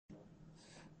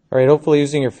All right, hopefully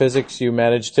using your physics you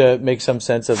managed to make some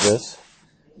sense of this.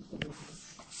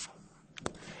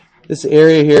 This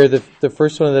area here, the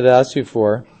first one that it asks you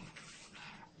for,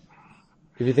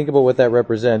 if you think about what that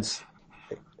represents,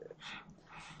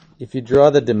 if you draw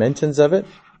the dimensions of it,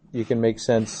 you can make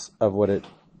sense of what it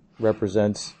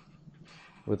represents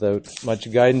without much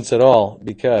guidance at all,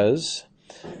 because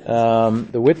the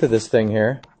width of this thing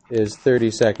here is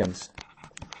 30 seconds.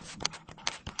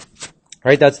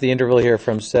 Right, that's the interval here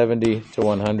from 70 to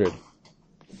 100.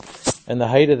 And the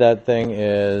height of that thing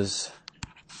is,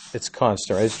 it's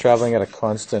constant, right? It's traveling at a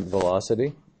constant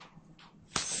velocity.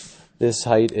 This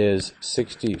height is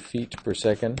 60 feet per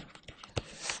second.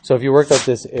 So if you work out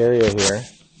this area here,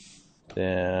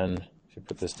 then if you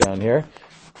put this down here,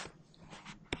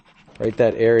 right,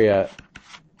 that area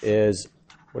is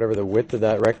whatever the width of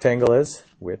that rectangle is,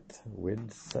 width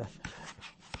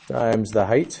times the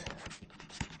height.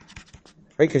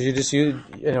 Right, because you just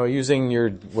using your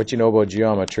what you know about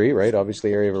geometry, right?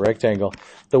 Obviously, area of a rectangle.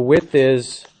 The width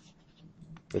is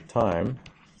the time,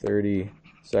 30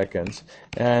 seconds,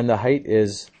 and the height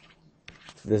is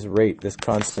this rate, this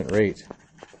constant rate.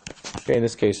 Okay, in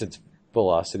this case, it's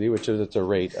velocity, which is it's a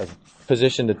rate of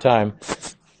position to time.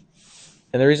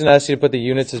 And the reason I asked you to put the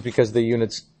units is because the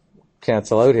units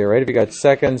cancel out here, right? If you got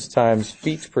seconds times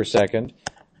feet per second,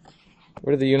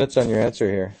 what are the units on your answer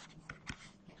here?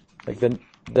 Like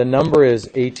the number is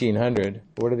 1800.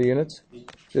 What are the units?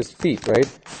 Just feet, right?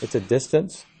 It's a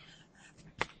distance.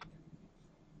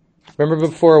 Remember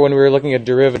before when we were looking at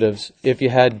derivatives, if you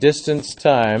had distance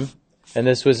time, and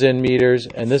this was in meters,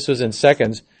 and this was in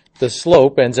seconds, the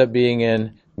slope ends up being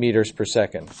in meters per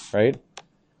second, right?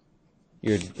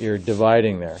 You're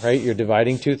dividing there, right? You're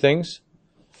dividing two things,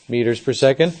 meters per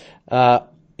second.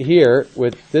 Here,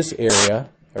 with this area,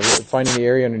 or finding the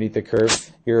area underneath the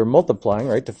curve, you're multiplying,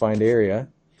 right, to find area.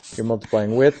 You're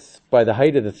multiplying width by the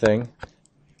height of the thing,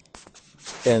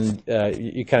 and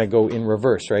you kind of go in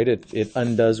reverse, right? It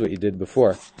undoes what you did before,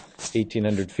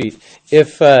 1,800 feet.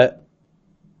 If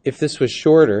this was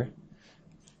shorter,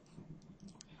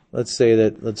 let's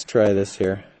try this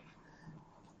here.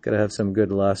 Got to have some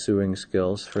good lassoing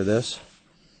skills for this.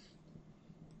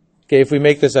 Okay, if we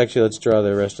make this, actually, let's draw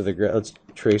the rest of the graph. Let's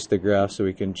trace the graph so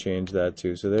we can change that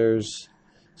too. So there's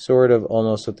sort of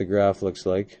almost what the graph looks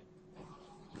like.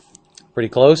 Pretty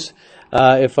close.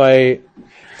 If I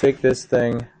take this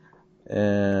thing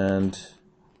and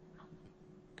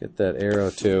get that arrow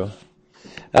too.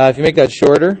 If you make that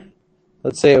shorter,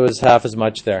 let's say it was half as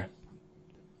much there.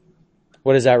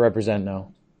 What does that represent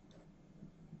now?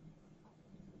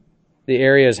 The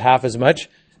area is half as much.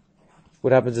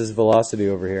 What happens is velocity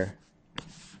over here.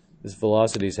 This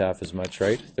velocity is half as much,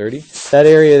 right? 30. That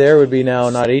area there would be now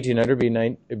not 1,800,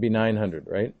 it'd be 900,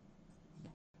 right?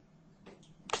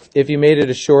 If you made it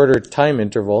a shorter time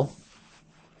interval,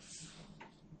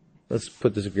 let's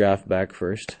put this graph back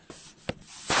first.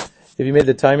 If you made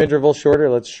the time interval shorter,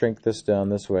 let's shrink this down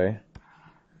this way.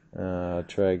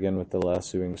 Try again with the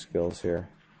lassoing skills here.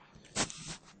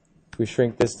 If we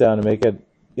shrink this down to make it,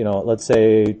 let's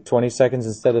say 20 seconds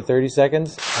instead of 30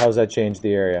 seconds, how does that change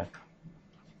the area?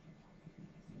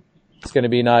 It's going to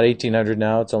be not 1,800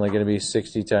 now, it's only going to be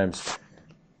 60 times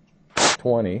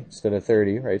 20 instead of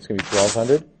 30, right? It's going to be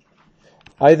 1,200.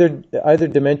 Either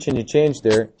dimension you change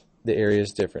there, the area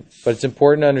is different. But it's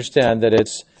important to understand that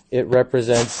it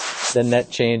represents the net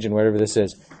change in whatever this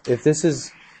is. If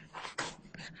this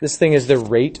thing is the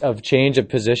rate of change of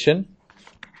position,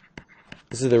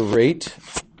 this is the rate.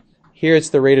 Here it's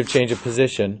the rate of change of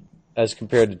position as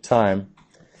compared to time.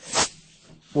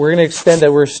 We're going to extend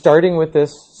that. We're starting with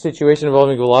this situation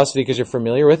involving velocity because you're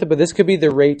familiar with it, but this could be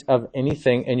the rate of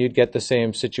anything and you'd get the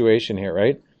same situation here,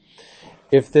 right?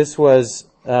 If this was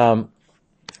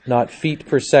not feet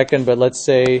per second, but let's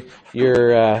say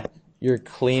you're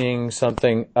cleaning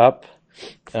something up,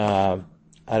 I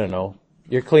don't know,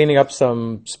 you're cleaning up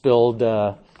some spilled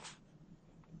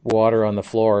water on the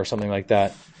floor or something like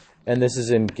that, and this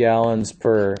is in gallons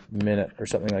per minute or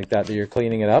something like that you're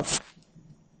cleaning it up.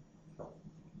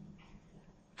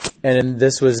 And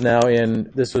this was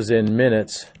in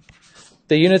minutes.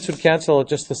 The units would cancel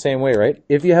just the same way, right?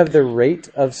 If you have the rate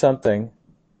of something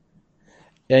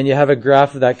and you have a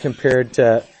graph of that compared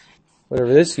to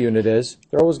whatever this unit is,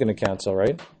 they're always going to cancel,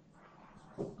 right?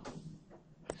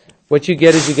 What you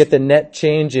get is you get the net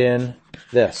change in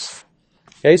this.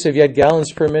 Okay, so if you had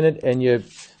gallons per minute and you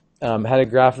had a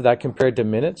graph of that compared to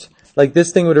minutes, like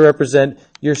this thing would represent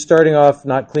you're starting off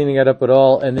not cleaning it up at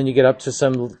all, and then you get up to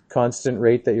some constant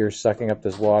rate that you're sucking up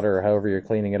this water or however you're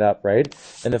cleaning it up, right?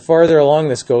 And the farther along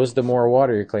this goes, the more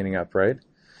water you're cleaning up, right?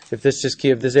 If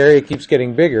this area keeps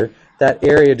getting bigger, that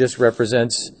area just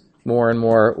represents more and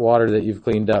more water that you've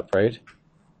cleaned up, right?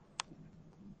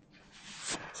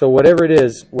 So whatever it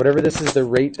is, whatever this is the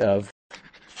rate of,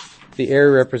 the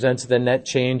area represents the net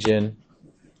change in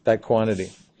that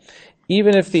quantity.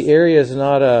 Even if the area is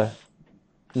not a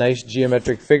nice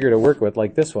geometric figure to work with,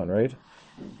 like this one, right?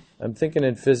 I'm thinking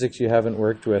in physics you haven't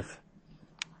worked with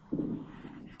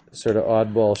sort of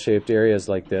oddball shaped areas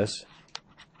like this.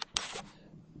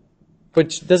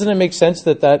 But doesn't it make sense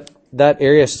that that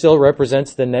area still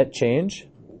represents the net change?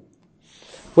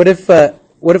 What if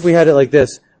we had it like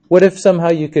this? What if somehow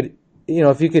you could,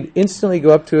 if you could instantly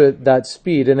go up to that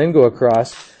speed and then go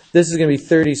across, this is going to be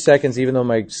 30 seconds, even though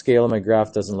my scale and my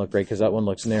graph doesn't look right because that one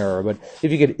looks narrower. But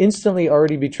if you could instantly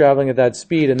already be traveling at that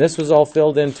speed and this was all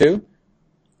filled in too,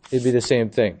 it'd be the same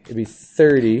thing. It'd be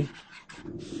 30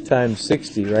 times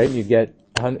 60, right? You get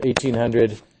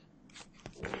 1,800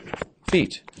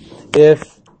 feet.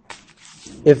 If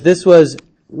this was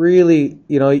really,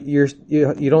 you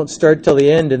don't start till the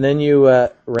end and then you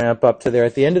ramp up to there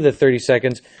at the end of the 30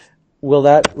 seconds, will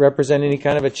that represent any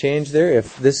kind of a change there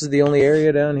if this is the only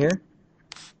area down here?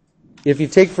 If you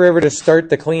take forever to start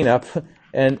the cleanup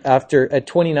and at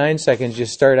 29 seconds you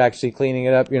start actually cleaning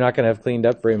it up, you're not going to have cleaned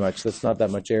up very much. That's not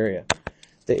that much area.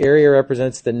 The area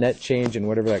represents the net change in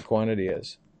whatever that quantity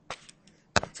is.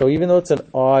 So even though it's an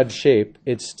odd shape,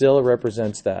 it still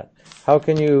represents that. How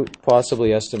can you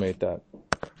possibly estimate that?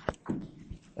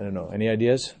 I don't know. Any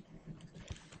ideas?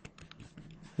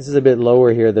 This is a bit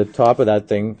lower here, the top of that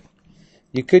thing.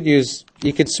 You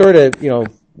could sort of,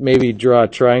 maybe draw a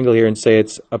triangle here and say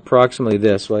it's approximately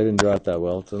this. Well, I didn't draw it that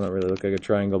well. It doesn't really look like a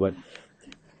triangle, but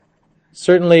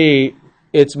certainly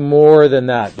it's more than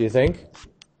that. Do you think?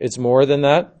 It's more than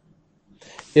that?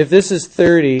 If this is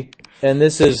 30 and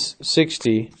this is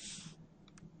 60,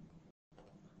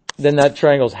 then that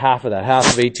triangle's half of that, half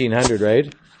of 1,800,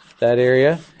 right? That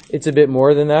area. It's a bit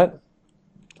more than that,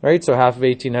 right? So half of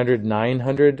 1,800,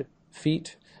 900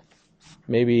 feet.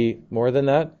 Maybe more than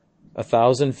that,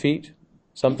 1,000 feet,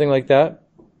 something like that.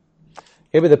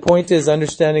 Okay, but the point is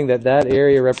understanding that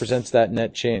area represents that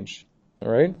net change, all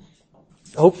right?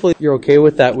 Hopefully you're okay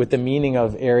with that, with the meaning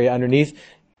of area underneath.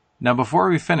 Now before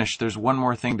we finish, there's one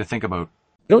more thing to think about.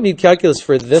 You don't need calculus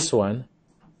for this one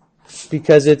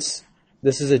because this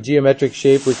is a geometric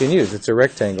shape we can use. It's a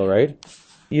rectangle, right?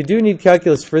 You do need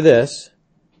calculus for this,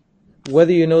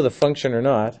 whether you know the function or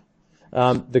not,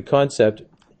 the concept.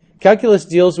 Calculus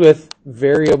deals with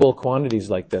variable quantities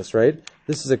like this, right?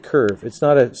 This is a curve. It's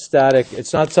not a static,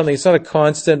 it's not a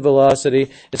constant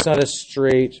velocity, it's not a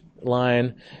straight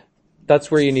line. That's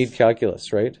where you need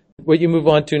calculus, right? What you move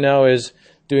on to now is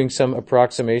doing some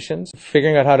approximations,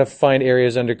 figuring out how to find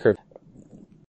areas under curve.